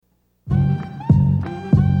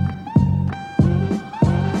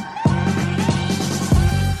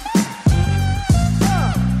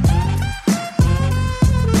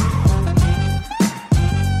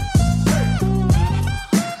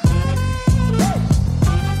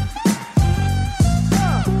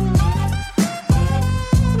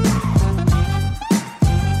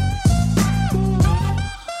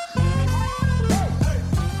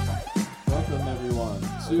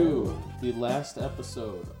last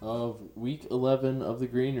episode of week 11 of the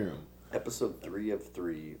Green Room. Episode 3 of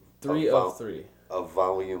 3. 3 of 3. Of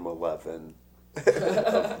volume 11 of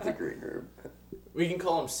the Green Room. We can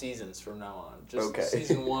call them seasons from now on. Just okay.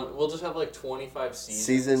 Season 1. We'll just have like 25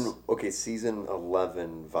 seasons. Season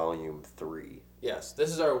 11, volume 3. Yes, this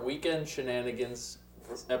is our weekend shenanigans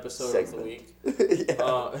episode Segment. of the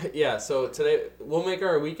week. Yeah. So today we'll make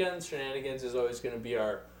our weekend shenanigans is always going to be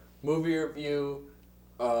our movie review,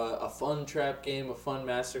 a fun trap game, a fun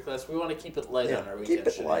masterclass. We want to keep it light on our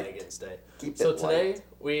weekend shenanigans day. So today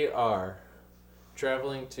we are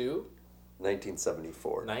traveling to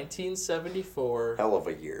 1974. 1974. Hell of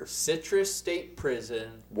a year. Citrus State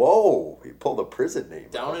Prison. Whoa, you pulled a prison name.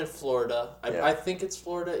 Down in Florida. Yeah. I think it's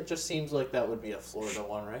Florida. It just seems like that would be a Florida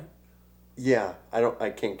one, right? Yeah,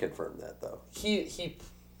 I can't confirm that though. He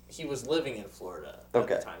was living in Florida at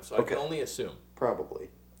the time, so I can only assume. Probably.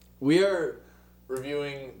 We are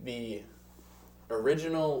reviewing the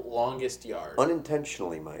original Longest Yard.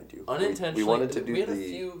 Unintentionally, mind you. Unintentionally. We wanted to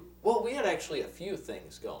do we had actually a few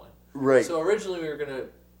things going. Right. So originally we were going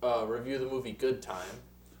to review the movie Good Time.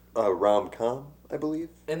 Rom-com, I believe.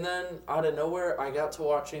 And then out of nowhere, I got to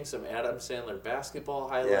watching some Adam Sandler basketball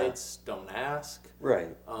highlights. Yeah. Don't ask.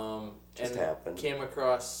 Right. Just happened. Came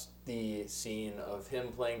across the scene of him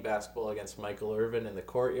playing basketball against Michael Irvin in the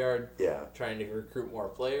courtyard. Yeah. Trying to recruit more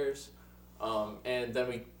players. And then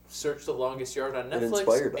we searched The Longest Yard on Netflix. It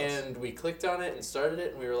inspired us. And we clicked on it and started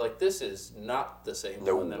it, and we were like, this is not the same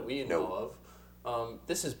one that we know of.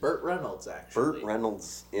 This is Burt Reynolds, actually. Burt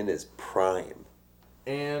Reynolds in his prime.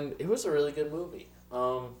 And it was a really good movie.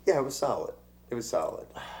 Yeah, it was solid.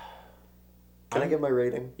 Can I give my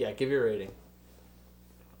rating? Yeah, give your rating.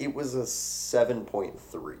 It was a 7.3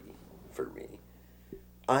 for me.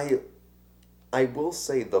 I will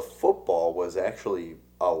say the football was actually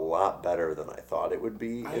a lot better than I thought it would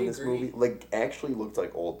be in this movie. Like, actually looked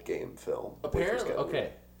like old game film. Apparently,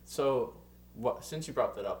 okay. So, since you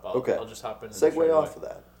brought that up, I'll just hop in. Segue off of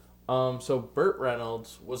that. So Burt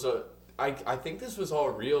Reynolds was I think this was all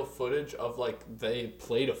real footage of, like, they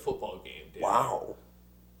played a football game, dude. Wow.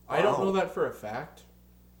 I don't know that for a fact,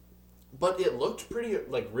 but it looked pretty,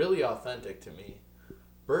 like, really authentic to me.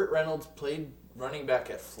 Burt Reynolds played running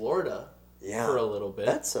back at Florida for a little bit.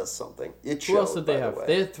 That says something. Who else did they have?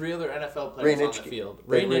 They had 3 other NFL players on the field.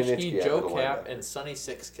 Ray Nitschke, Joe Cap, and Sonny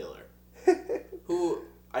Six Killer. Who,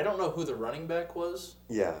 I don't know who the running back was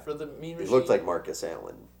for the Mean Machine. He looked like Marcus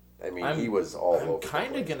Allen. I mean, he was all over. I'm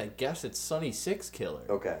kind of going to guess it's Sonny Six Killer.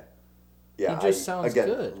 Okay. Yeah, he just sounds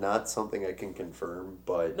good. Not something I can confirm,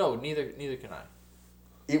 but... No, neither can I.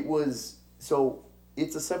 It was... So,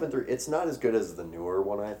 it's a 7.3. It's not as good as the newer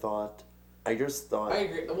one, I thought. I just thought... I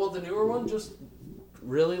agree. Well, the newer one just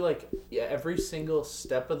really, like, every single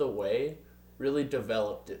step of the way really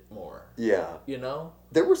developed it more. Yeah. You know?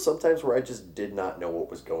 There were some times where I just did not know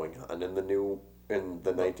what was going on in the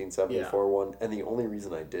 1974 one, and the only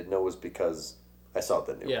reason I did know was because I saw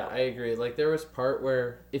the new one. Yeah, I agree. Like, there was part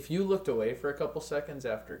where if you looked away for a couple seconds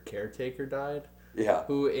after Caretaker died,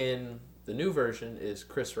 who in the new version is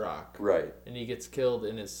Chris Rock. Right. And he gets killed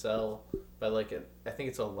in his cell by, like, I think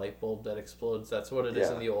it's a light bulb that explodes. That's what it is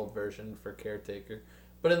in the old version for Caretaker.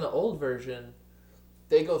 But in the old version,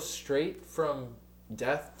 they go straight from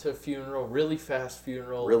death to funeral, really fast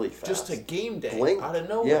funeral. Really fast. Just to game day. Blink. Out of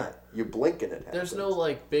nowhere. Yeah, you blink and it happens. There's no,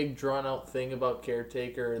 like, big drawn-out thing about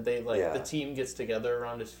Caretaker. They, like, the team gets together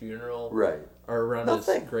around his funeral. Right. Or around his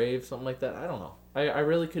grave, something like that. I don't know. I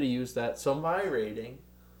really could have used that. So my rating,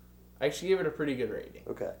 I actually gave it a pretty good rating.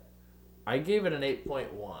 Okay. I gave it an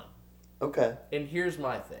 8.1. Okay. And here's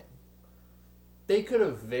my thing. They could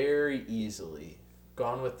have very easily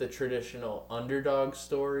gone with the traditional underdog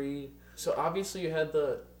story. So obviously you had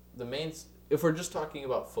the main... If we're just talking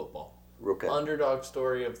about football. Okay. Underdog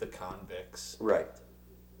story of the convicts. Right.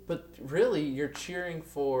 But really, you're cheering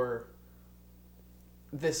for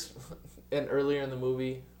this... And earlier in the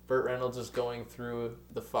movie, Burt Reynolds is going through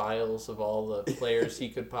the files of all the players he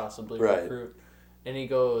could possibly recruit. And he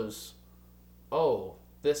goes, oh,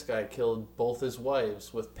 this guy killed both his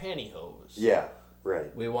wives with pantyhose. Yeah,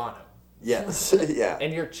 right. We want him. Yes, yeah.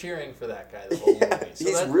 And you're cheering for that guy the whole movie.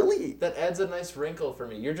 So that adds a nice wrinkle for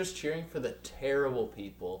me. You're just cheering for the terrible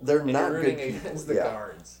people. They're not you're rooting good people. against the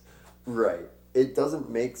guards. Right. It doesn't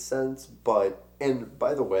make sense, but... And,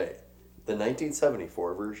 by the way, the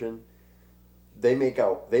 1974 version... They make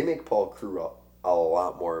Paul Crewe a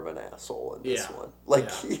lot more of an asshole in this one. Like,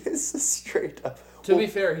 he is straight up... To be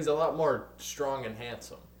fair, he's a lot more strong and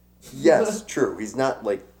handsome. Yes, true. He's not,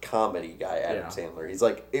 like, comedy guy Adam Sandler. He's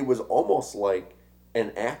like... It was almost like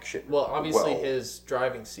an action. Well, obviously his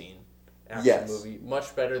driving scene action movie.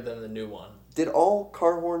 Much better than the new one. Did all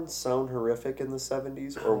car horns sound horrific in the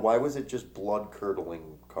 70s? Or why was it just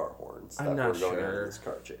blood-curdling car horns that were going on in this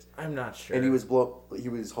car chase? I'm not sure. And he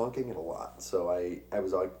was honking it a lot, so I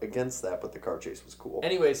was against that, but the car chase was cool.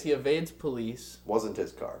 Anyways, he evades police. Wasn't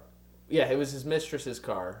his car. Yeah, it was his mistress's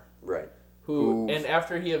car. Right. And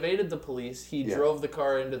after he evaded the police, he drove the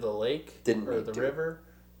car into the lake or the river.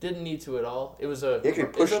 Didn't need to at all. It was a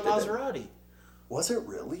Maserati. Was it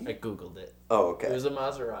really? I Googled it. Oh, okay. It was a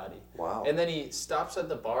Maserati. Wow. And then he stops at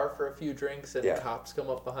the bar for a few drinks, and cops come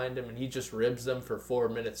up behind him, and he just ribs them for 4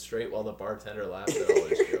 minutes straight while the bartender laughs at all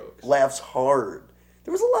his jokes. Laughs hard.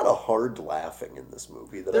 There was a lot of hard laughing in this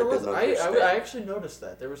movie that I didn't understand. I actually noticed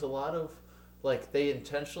that. There was a lot of, like, they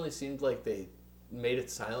intentionally seemed like they made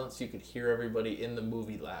it silent so you could hear everybody in the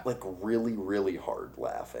movie laugh. Like, really, really hard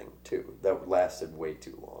laughing, too. That lasted way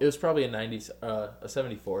too long. It was probably a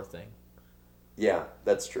 74 thing. Yeah,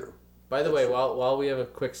 that's true. By the way, while we have a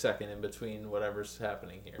quick second in between whatever's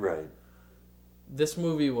happening here. Right. This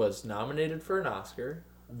movie was nominated for an Oscar.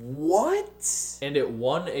 What? And it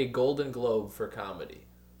won a Golden Globe for comedy.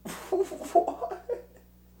 What?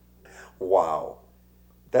 Wow.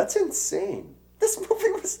 That's insane. This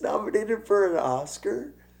movie was nominated for an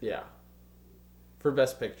Oscar? Yeah. For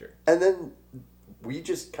Best Picture. And then we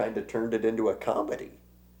just kind of turned it into a comedy.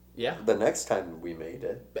 Yeah. The next time we made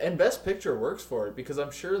it. And Best Picture works for it because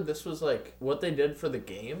I'm sure this was like what they did for the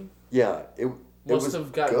game. Yeah. It must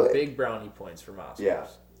have gotten big brownie points from Oscars. Yeah.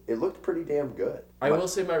 It looked pretty damn good. I will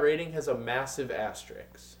say my rating has a massive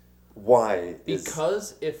asterisk. Why?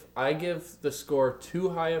 Because if I give the score too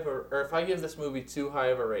high of or if I give this movie too high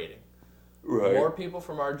of a rating, more people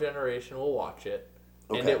from our generation will watch it,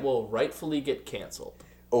 and it will rightfully get canceled.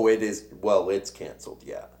 Oh, it is. Well, it's canceled,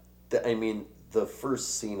 yeah. I mean, the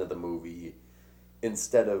first scene of the movie,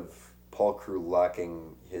 instead of Paul Crewe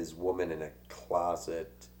locking his woman in a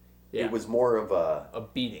closet, it was more of a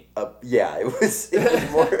beating. It was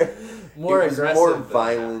more aggressive, more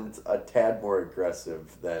violent, a tad more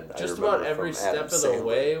aggressive than just about every step of the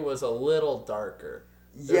way was a little darker.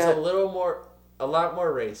 There's a lot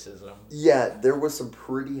more racism. Yeah, there was some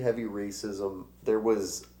pretty heavy racism. There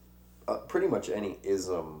was pretty much any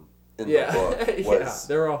ism in the book.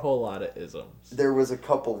 There were a whole lot of isms. There was a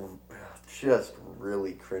couple just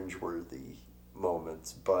really cringeworthy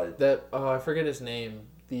moments, but I forget his name.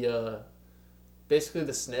 Basically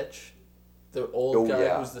the snitch, the old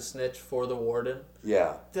guy who's the snitch for the warden.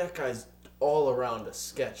 Yeah, that guy's all around a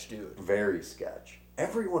sketch, dude. Very sketch.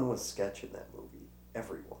 Everyone was sketch in that movie.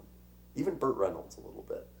 Everyone. Even Burt Reynolds a little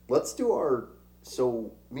bit. Let's do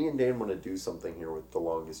so me and Dan want to do something here with The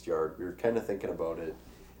Longest Yard. We were kind of thinking about it.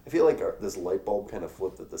 I feel like this light bulb kind of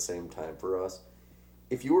flipped at the same time for us.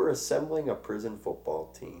 If you were assembling a prison football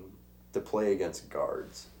team to play against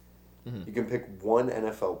guards, you can pick one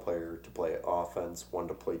NFL player to play offense, one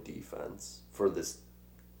to play defense for this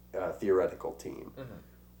theoretical team.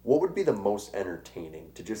 What would be the most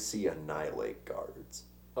entertaining to just see annihilate guards?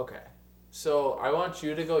 Okay. So I want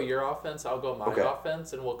you to go your offense, I'll go my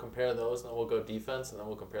offense, and we'll compare those, and then we'll go defense, and then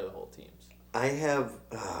we'll compare the whole teams. I have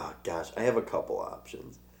a couple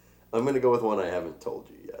options. I'm going to go with one I haven't told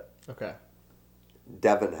you yet. Okay.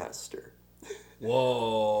 Devin Hester.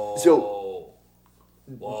 Whoa.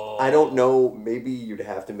 Whoa. I don't know, maybe you'd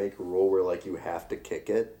have to make a rule where, like, you have to kick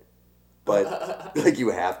it. But, like, you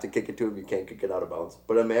have to kick it to him. You can't kick it out of bounds.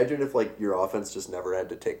 But imagine if, like, your offense just never had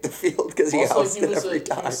to take the field because he housed it every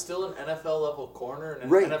time. He was still an NFL-level corner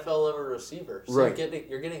and an NFL-level receiver. So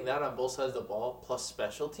you're getting that on both sides of the ball, plus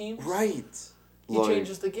special teams. Right. He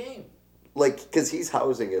changes the game. Like, because he's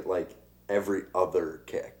housing it, like, every other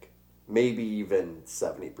kick. Maybe even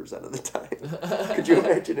 70% of the time. Could you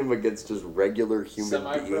imagine him against just regular human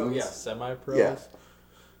beings? Yeah, semi-pros. Yeah.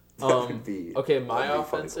 My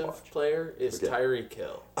offensive player is Tyreek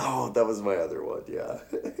Hill. Oh, that was my other one, yeah.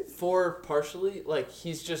 For partially, like,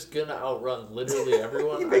 he's just going to outrun literally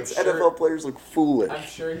everyone. He makes NFL players look foolish. I'm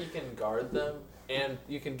sure he can guard them, and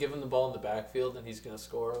you can give him the ball in the backfield, and he's going to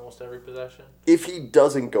score almost every possession. If he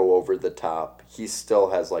doesn't go over the top, he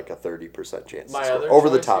still has, like, a 30% chance to score. Over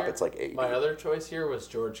the top, it's like 80. My other choice here was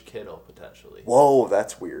George Kittle, potentially. Whoa,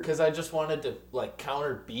 that's weird. Because I just wanted to, like,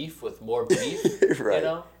 counter beef with more beef, right. You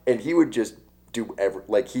know? And he would just do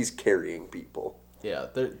he's carrying people. Yeah,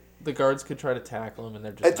 the guards could try to tackle him, and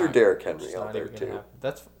they're just I threw Derrick Henry out there, too.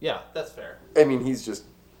 That's fair. I mean, he's just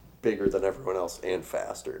bigger than everyone else and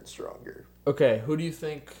faster and stronger. Okay, who do you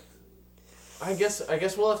think... I guess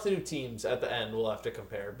we'll have to do teams at the end. We'll have to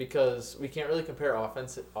compare, because we can't really compare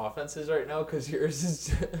offenses right now, because yours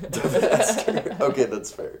is... That's true. Okay,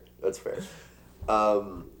 that's fair.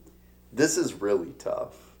 This is really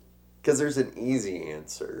tough. Because there's an easy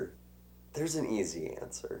answer. There's an easy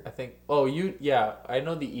answer. I think... Oh, yeah, I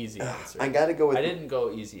know the easy answer. I gotta go with... I didn't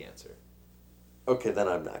go easy answer. Okay, then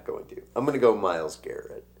I'm not going to. I'm going to go Myles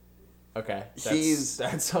Garrett. Okay.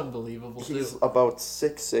 That's unbelievable, He's too. about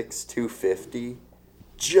 6'6", 250.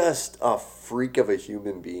 Just a freak of a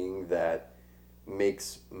human being that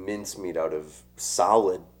makes mincemeat out of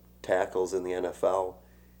solid tackles in the NFL.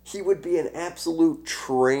 He would be an absolute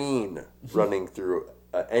train running through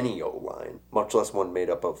any O-line, much less one made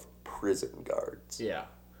up of prison guards. Yeah.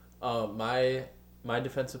 My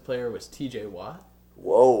defensive player was TJ Watt.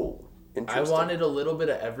 Whoa. I Interesting. wanted a little bit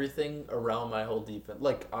of everything around my whole defense.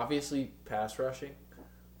 Like, obviously, pass rushing.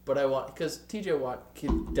 But because TJ Watt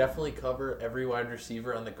could definitely cover every wide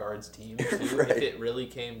receiver on the guards team, too, Right. if it really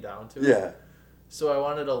came down to it. Yeah. So I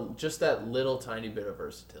wanted just that little tiny bit of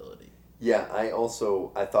versatility. Yeah,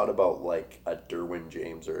 I thought about like a Derwin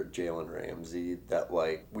James or a Jalen Ramsey that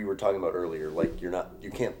like we were talking about earlier, like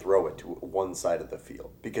you can't throw it to one side of the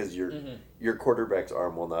field because your quarterback's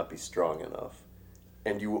arm will not be strong enough,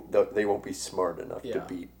 and they won't be smart enough to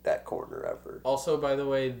beat that corner ever. Also, by the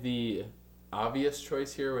way, the obvious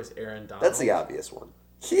choice here was Aaron Donald. That's the obvious one.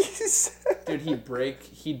 Dude, he'd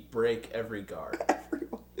break every guard.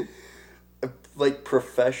 Everyone. Like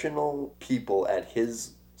professional people at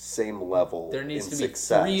his same level. There needs to be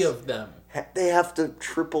success, 3 of them. They have to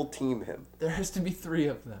triple team him. There has to be 3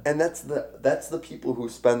 of them. And that's the people who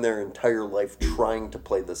spend their entire life trying to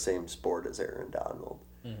play the same sport as Aaron Donald.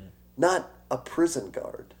 Mm-hmm. Not a prison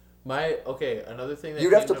guard. Another thing that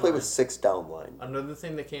you'd have to play with 6 down line. Another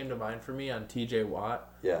thing that came to mind for me on TJ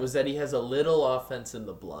Watt Yeah. was that he has a little offense in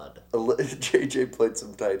the blood. JJ played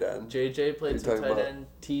some tight end. JJ played some tight end.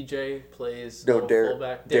 TJ plays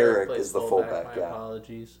fullback. Derek is the fullback. My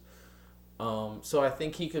apologies. So I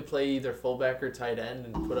think he could play either fullback or tight end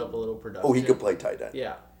and put up a little production. Oh, he could play tight end.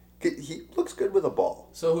 Yeah. He looks good with a ball.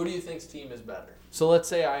 So who do you think's team is better? So let's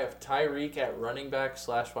say I have Tyreek at running back /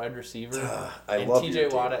 wide receiver and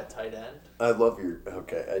TJ Watt at tight end. I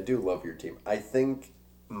do love your team. I think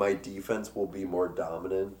my defense will be more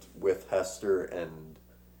dominant with Hester, and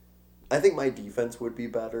I think my defense would be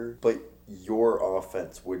better, but your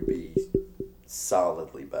offense would be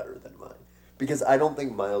solidly better than mine. Because I don't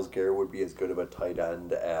think Myles Garrett would be as good of a tight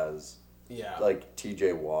end as like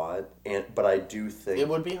TJ Watt, but I do think it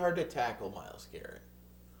would be hard to tackle Myles Garrett.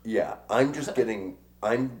 Yeah, I'm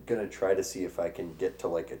gonna try to see if I can get to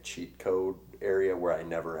like a cheat code area where I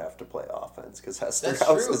never have to play offense because Hester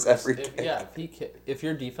houses everything. If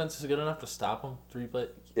your defense is good enough to stop him 3 plays.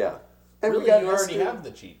 Yeah, and really, you already have the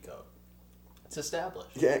cheat code. It's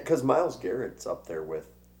established. Yeah, because Myles Garrett's up there with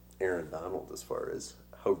Aaron Donald as far as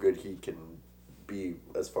how good he can be,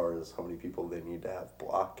 as far as how many people they need to have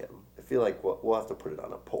block him. I feel like we'll have to put it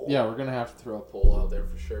on a poll. Yeah, we're gonna have to throw a poll out there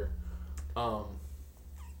for sure.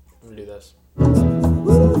 Let me do this.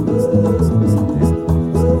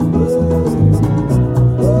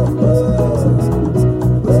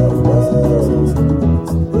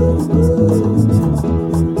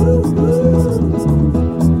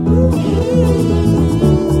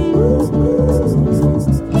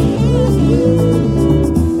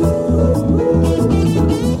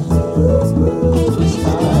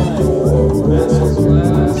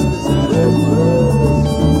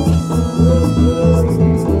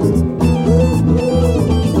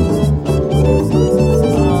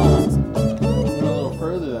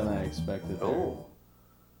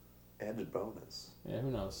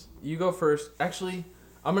 You go first. Actually,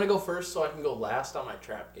 I'm going to go first so I can go last on my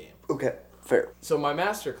trap game. Okay, fair. So my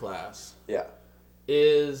Masterclass Yeah.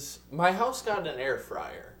 is my house got an air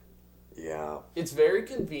fryer. Yeah. It's very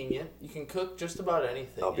convenient. You can cook just about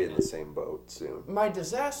anything. I'll be in the same boat soon. My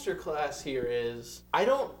Disasterclass here is I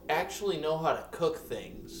don't actually know how to cook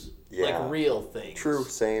things. Yeah. Like real things. True,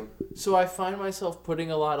 same. So I find myself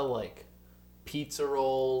putting a lot of like pizza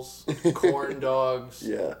rolls, corn dogs,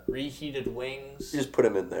 reheated wings. You just put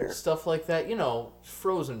them in there. Stuff like that,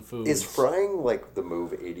 frozen foods. Is frying like the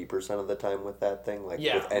move 80% of the time with that thing? Like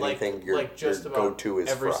with anything, your go-to is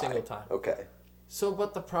every fry. Single time. Okay. So,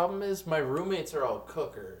 but the problem is my roommates are all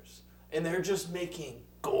cookers, and they're just making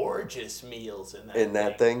gorgeous meals in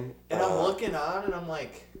that thing. And I'm looking on, and I'm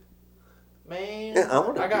like, man,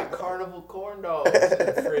 I got carnival corn dogs in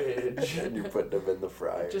the fridge. And you're putting them in the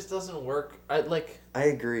fryer. It just doesn't work. I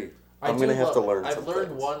agree. I'm going to have to learn some I've learned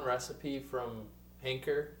things. One recipe from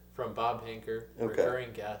Bob Hanker,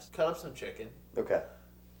 recurring guest. Cut up some chicken. Okay.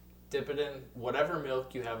 Dip it in whatever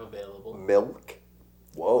milk you have available. Milk?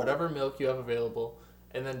 Whoa. Whatever milk you have available.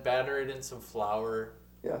 And then batter it in some flour.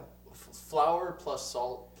 Yeah. Flour plus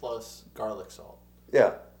salt plus garlic salt.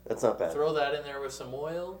 Yeah, that's not bad. Throw that in there with some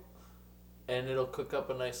oil. and it'll cook up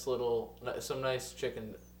a nice some nice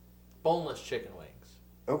boneless chicken wings.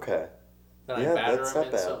 Okay. Then I batter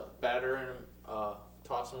them,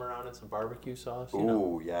 toss them around in some barbecue sauce.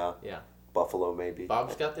 Ooh, yeah. Yeah. Buffalo, maybe.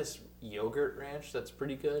 Bob's got this yogurt ranch that's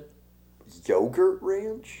pretty good. Yogurt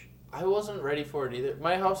ranch? I wasn't ready for it either.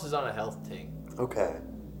 My house is on a health ting. Okay.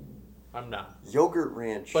 I'm not. Yogurt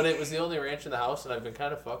ranch. But it was the only ranch in the house, and I've been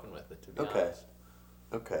kind of fucking with it, to be honest.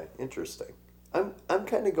 Okay, interesting. I'm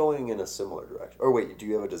kind of going in a similar direction. Or wait, do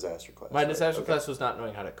you have a disaster class? My disaster class was not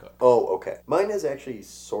knowing how to cook. Oh, okay. Mine is actually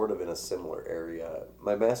sort of in a similar area.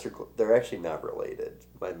 My they're actually not related.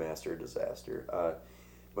 My master disaster.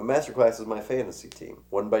 My master class is my fantasy team.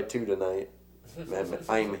 1-2 tonight.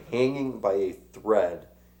 I'm hanging by a thread,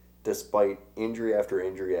 despite injury after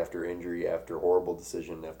injury after injury after horrible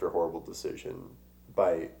decision after horrible decision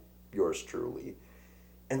by yours truly.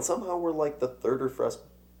 And somehow we're like the third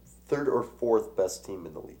or fourth best team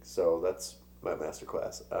in the league. So that's my master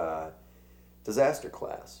class. Disaster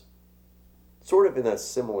class. Sort of in a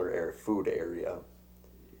similar food area.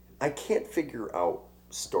 I can't figure out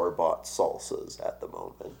store-bought salsas at the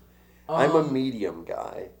moment. I'm a medium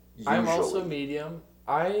guy. Usually. I'm also medium.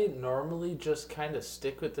 I normally just kind of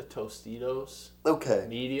stick with the Tostitos. Okay.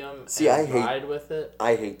 Medium. See, and ride with it.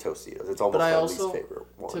 I hate Tostitos. It's almost my least favorite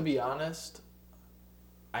one. To be honest,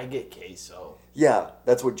 I get queso. Yeah,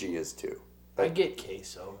 that's what G is too. I get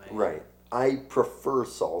queso, man. Right. I prefer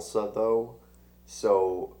salsa though,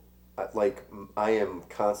 so I am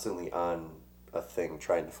constantly on a thing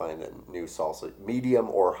trying to find a new salsa, medium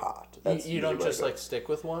or hot. You don't just stick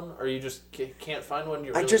with one, or you just can't find one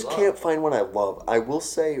you really love? I just can't find one I love. I will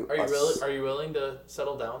say. Are you willing to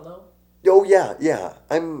settle down though? Oh yeah.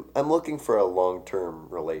 I'm looking for a long-term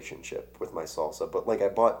relationship with my salsa, but I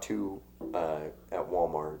bought 2 at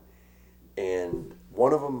Walmart, and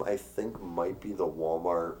one of them I think might be the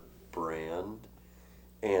Walmart brand,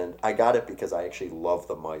 and I got it because I actually love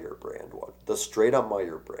the Meyer brand one, the straight up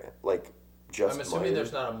Meyer brand, just. I'm assuming Meyer.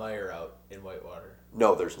 There's not a Meyer out in Whitewater.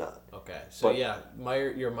 No, there's not. Okay, so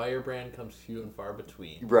your Meyer brand comes few and far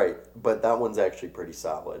between. Right, but that one's actually pretty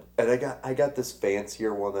solid. And I got this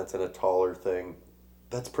fancier one that's in a taller thing.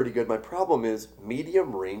 That's pretty good. My problem is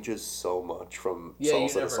medium ranges so much from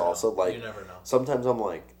salsa to salsa. You never know. Sometimes I'm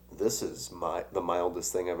like, this is the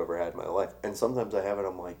mildest thing I've ever had in my life. And sometimes I have it,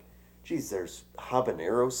 I'm like, geez, there's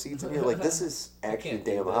habanero seeds in here. This is actually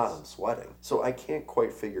damn hot. I'm sweating. So I can't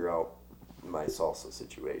quite figure out my salsa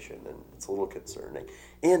situation, and it's a little concerning.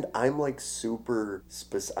 And I'm super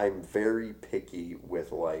I'm very picky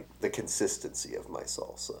with the consistency of my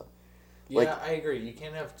salsa. Yeah, I agree. You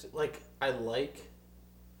can't have I like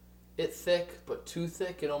it thick, but too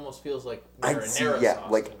thick it almost feels like marinara sauce. Yeah,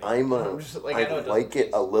 I like it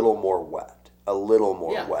a little more wet. A little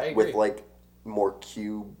more wet with more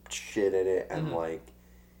cube shit in it and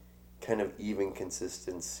kind of even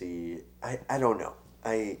consistency. I don't know.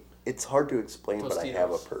 It's hard to explain, Tostitos. But I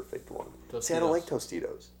have a perfect one. Tostitos. See, I don't like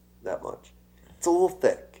Tostitos that much. It's a little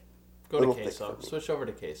thick. Go to queso. Switch over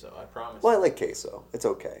to queso, I promise. Well, I like queso. It's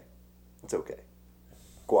okay.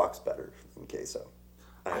 Guac's better than queso.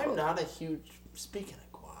 I'm not a huge... Speaking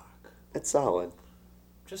of guac... It's solid.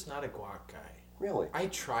 Just not a guac guy. Really? I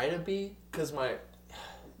try to be, because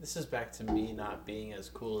this is back to me not being as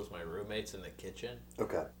cool as my roommates in the kitchen.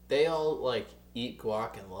 Okay. They all, eat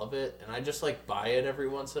guac and love it, and I just, buy it every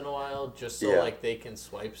once in a while, just so, they can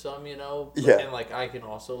swipe some, Yeah. And, I can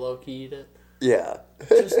also low-key eat it. Yeah.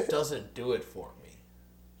 It just doesn't do it for me.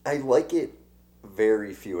 I like it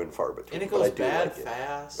very few and far between. And it goes bad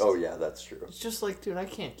fast. Oh, yeah, that's true. It's just dude, I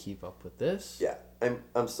can't keep up with this. Yeah.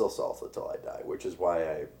 I'm still salsa till I die, which is why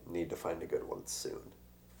I need to find a good one soon.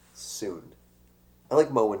 I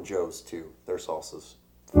like Mo and Joe's, too. Their salsa's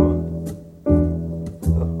fun.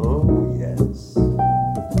 Oh, yes.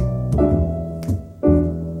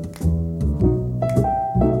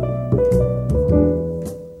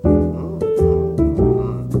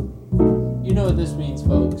 You know what this means,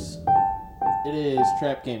 folks. It is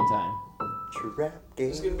trap game time. Trap game.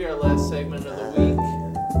 This is going to be our last segment of the week.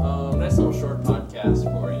 Nice little short podcast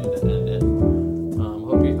for you to end it.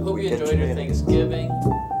 Hope you enjoyed your Thanksgiving.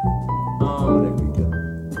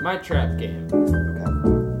 My trap game. Okay.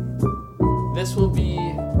 This will be...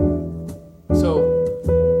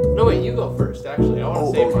 No, wait, you go first, actually. I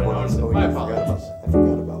want to say mine. My apologies. I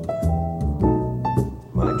forgot about that.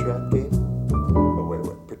 My trap game? Oh, wait.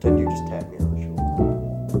 Pretend you just tapped me on the shoulder.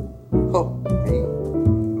 Oh, me?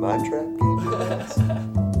 My trap game?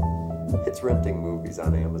 It's renting movies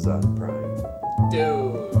on Amazon Prime.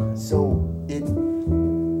 Dude. So,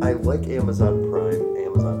 I like Amazon Prime,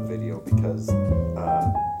 Amazon Video, because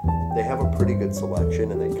they have a pretty good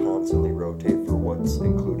selection, and they constantly rotate for what's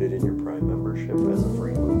included in your Prime membership as a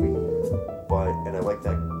free movie. And I like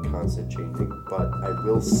that constant changing. But I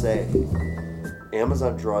will say,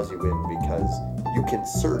 Amazon draws you in because you can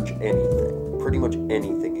search anything. Pretty much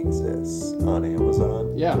anything exists on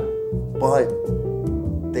Amazon. Yeah. But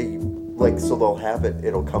so they'll have it,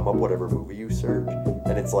 it'll come up whatever movie you search,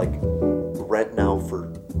 and it's like rent now for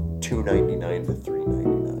 $2.99 to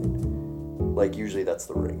 $3.99. Like, usually that's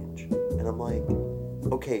the range. And I'm like,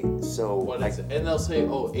 okay, so... What is it? And they'll say,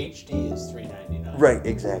 HD is $3.99. Right,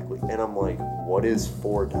 exactly. And I'm like, what is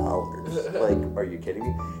 $4? Like, are you kidding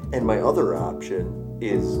me? And my other option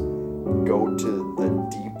is go to the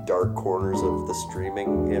deep, dark corners of the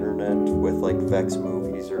streaming internet with, like, Vex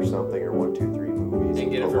Movies or something, or 123 Movies.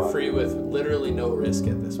 And get it for free with literally no risk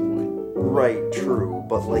at this point. Right, true.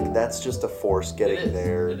 But, like, that's just a force getting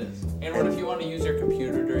there. It is. And what if you want to use your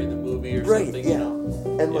computer during the movie or something, yeah. you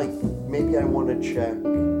know? And, like, maybe I want to check,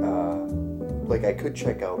 like, I could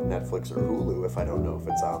check out Netflix or Hulu if I don't know if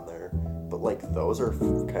it's on there. But, like, those are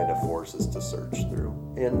kind of forces to search through.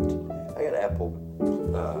 And I got Apple,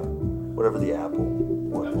 whatever the Apple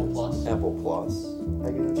one Apple is. Plus? Apple Plus,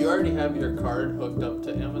 I guess. Do you already have your card hooked up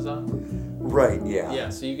to Amazon? Right, yeah. Yeah,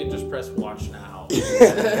 so you can just press watch now.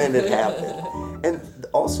 And it happened. And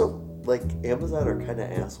also, like, Amazon are kind of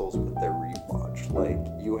assholes with their rewatch. Like,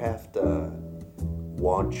 you have to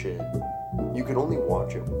watch it. You can only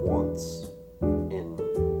watch it once in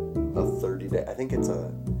a 30-day. I think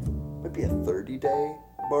might be a 30-day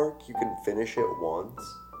mark. You can finish it once.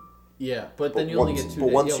 Yeah, but then you only get 2 days. But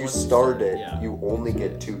once you start it, yeah. you only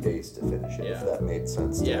get 2 days to finish it, if that made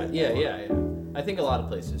sense to you. Yeah. I think a lot of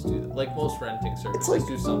places do that. Like, most renting services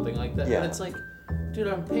do something like that. Yeah. And it's like, dude,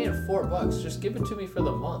 I'm paying $4. Just give it to me for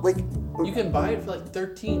the month. Like, you can buy it for like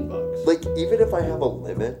 $13. Like, even if I have a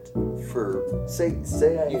limit for, say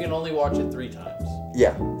you can only watch it 3 times.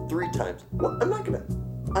 Yeah, 3 times. Well,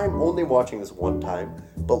 I'm only watching this one time,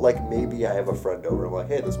 but, like, maybe I have a friend over, I'm like,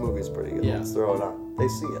 hey, this movie's pretty good, let's throw it on. They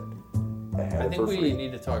see it. I think we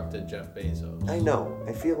need to talk to Jeff Bezos. I know.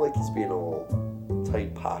 I feel like he's being a little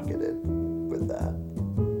tight-pocketed with that.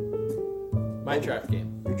 My trap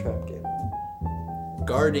game. Your trap game.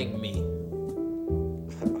 Guarding me.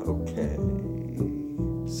 Okay.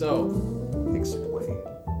 So. Explain.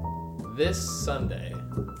 This Sunday.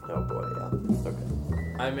 Oh boy, yeah. Okay.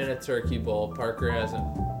 I'm in a turkey bowl. Parker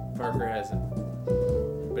hasn't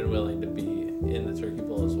been willing to be in the turkey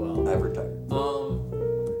bowl as well. I've retired.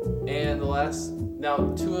 And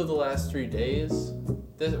 2 of the last 3 days,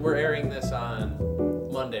 we're airing this on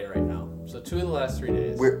Monday right now. So 2 of the last 3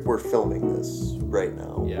 days. We're filming this right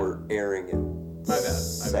now. Yeah. We're airing it My bad.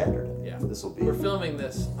 Saturday. Yeah. This will be. We're filming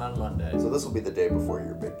this on Monday. So this will be the day before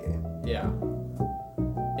your big game. Yeah.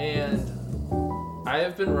 And I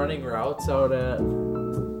have been running routes out at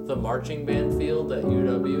the marching band field at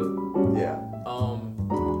UW. Yeah.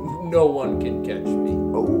 No one can catch me.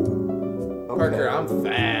 Oh. Okay. Parker, I'm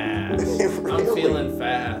fast. Really? I'm feeling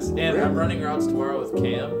fast. And Really? I'm running routes tomorrow with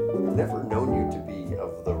Cam. I've never known you to be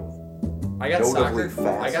of the I got notably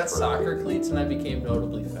fast soccer variety. cleats and I became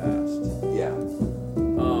notably fast. Yeah.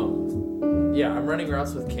 Yeah, I'm running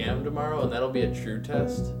routes with Cam tomorrow and that'll be a true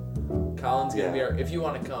test. Colin's gonna be if you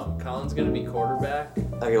want to come, Colin's gonna be quarterback.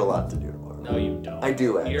 I got a lot to do tomorrow. No, you don't. I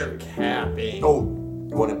do, actually. You're capping. Oh,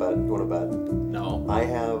 you want to bet? No.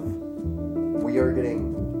 We are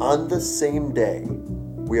getting, on the same day,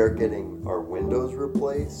 we are getting our windows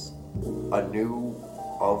replaced, a new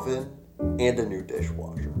oven, and a new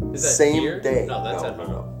dishwasher. Is that same here? day? No, that's at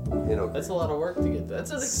home. No. You know, That's a lot of work to get.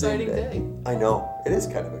 That's an exciting day. I know. It is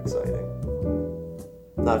kind of exciting.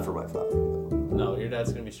 Not for my father, though. No, your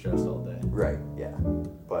dad's gonna be stressed all day. Right, yeah.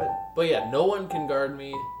 But yeah, no one can guard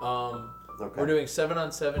me. okay. We're doing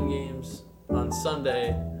 7-on-7 games on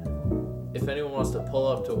Sunday. If anyone wants to pull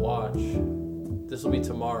up to watch, this will be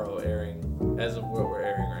tomorrow airing, as of what we're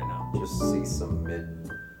airing right now. Just see some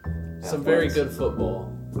Some very good football.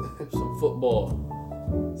 Some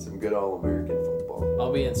football. Some good All-American football.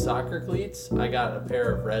 I'll be in soccer cleats. I got a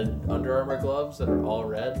pair of red Under Armour gloves that are all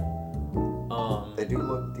red. They do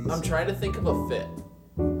look decent. I'm trying to think of a fit.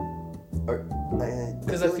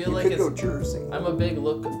 Because I feel like you could go jersey. I'm a big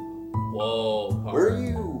look. Whoa. Park. Where are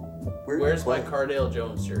you? Where's my Cardale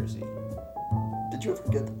Jones jersey? Did you ever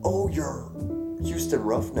get? Oh, your Houston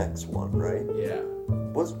Roughnecks one, right? Yeah.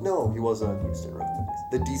 No, he wasn't on Houston Roughnecks.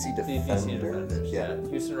 The DC Defenders. DC Defenders. Yeah.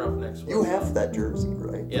 Houston Roughnecks. You have that jersey,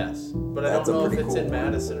 right? Yes, but I don't know if it's in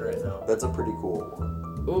Madison right now. That's a pretty cool one.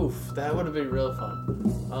 Oof, that would have been real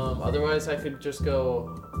fun. Otherwise, I could just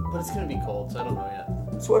go, but it's gonna be cold, so I don't know yet.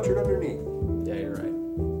 Sweatshirt underneath. Yeah, you're right.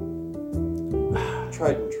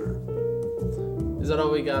 Tried and true. Is that all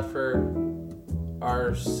we got for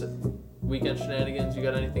our weekend shenanigans? You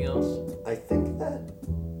got anything else? I think that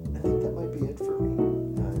might be it for me.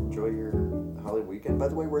 Enjoy your holiday weekend. By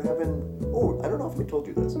the way, we're having... Oh, I don't know if we told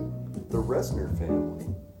you this. The Resner family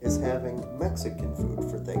is having Mexican food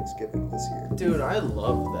for Thanksgiving this year. Dude, I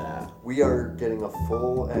love that. We are getting a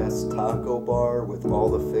full-ass taco bar with all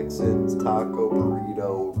the fixins, taco,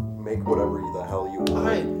 burrito, make whatever the hell you want.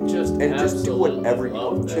 And just do whatever you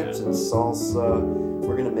love want. that. Chips and salsa.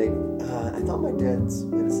 We're going to make... I thought my dad's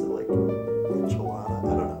might have said, like, enchilada. I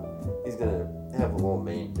don't know. He's going to have a little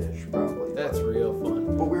main dish, probably. That's real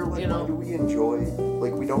fun. But we were like, why do we enjoy...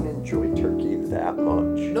 Like, we don't enjoy turkey that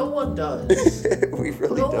much. No one does. We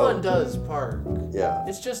really don't. No one does, Park. Yeah.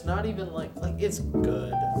 It's just not even like it's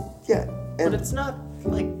good. Yeah. But it's not,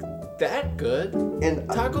 like, that good. And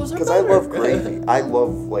tacos are because better. I love gravy. I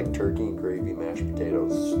love, like, turkey and gravy, mashed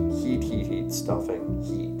potatoes, heat, stuffing,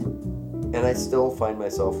 heat. And I still find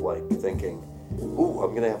myself, like, thinking, ooh,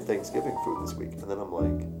 I'm going to have Thanksgiving food this week. And then I'm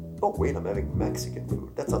like, oh, wait, I'm having Mexican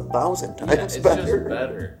food. That's 1,000 times it's better. Just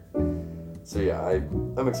better. So, yeah,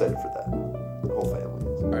 I'm excited for that. The whole family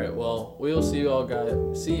is. All right, well, we will see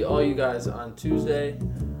all you guys on Tuesday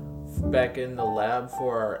back in the lab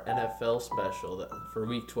for our NFL special for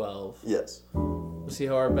Week 12. Yes. We'll see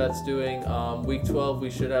how our bet's doing. Week 12, we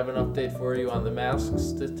should have an update for you on the mask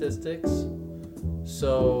statistics.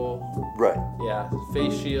 So, right. Yeah,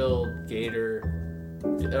 face shield, gator.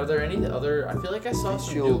 Are there any other? I feel like I saw face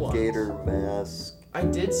some shield, new ones. gator, mask. I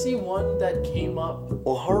did see one that came up.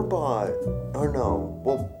 Well, Harbaugh, or no.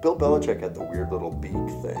 Well, Bill Belichick had the weird little beak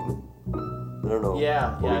thing. I don't know.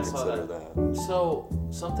 Yeah, what we I saw consider that. So,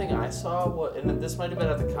 something I saw, and this might have been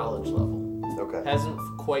at the college level. Okay. Hasn't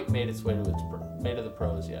quite made its way to the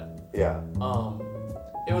pros yet. Yeah.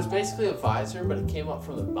 It was basically a visor, but it came up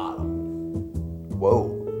from the bottom.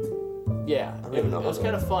 Whoa. Yeah, it was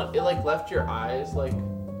kind of fun. It like left your eyes like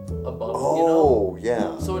above, Oh,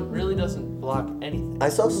 yeah. So it really doesn't block anything. I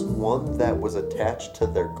saw one that was attached to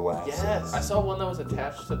their glasses. Yes, I saw one that was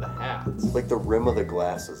attached to the hats. Like the rim of the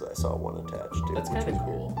glasses, I saw one attached to. That's kind of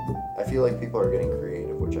cool. I feel like people are getting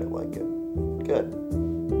creative, which I like it. Good.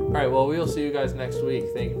 All right, well, we'll see you guys next week.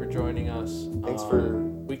 Thank you for joining us. Thanks for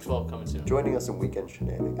Week 12 coming soon. joining us in Weekend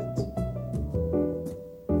Shenanigans.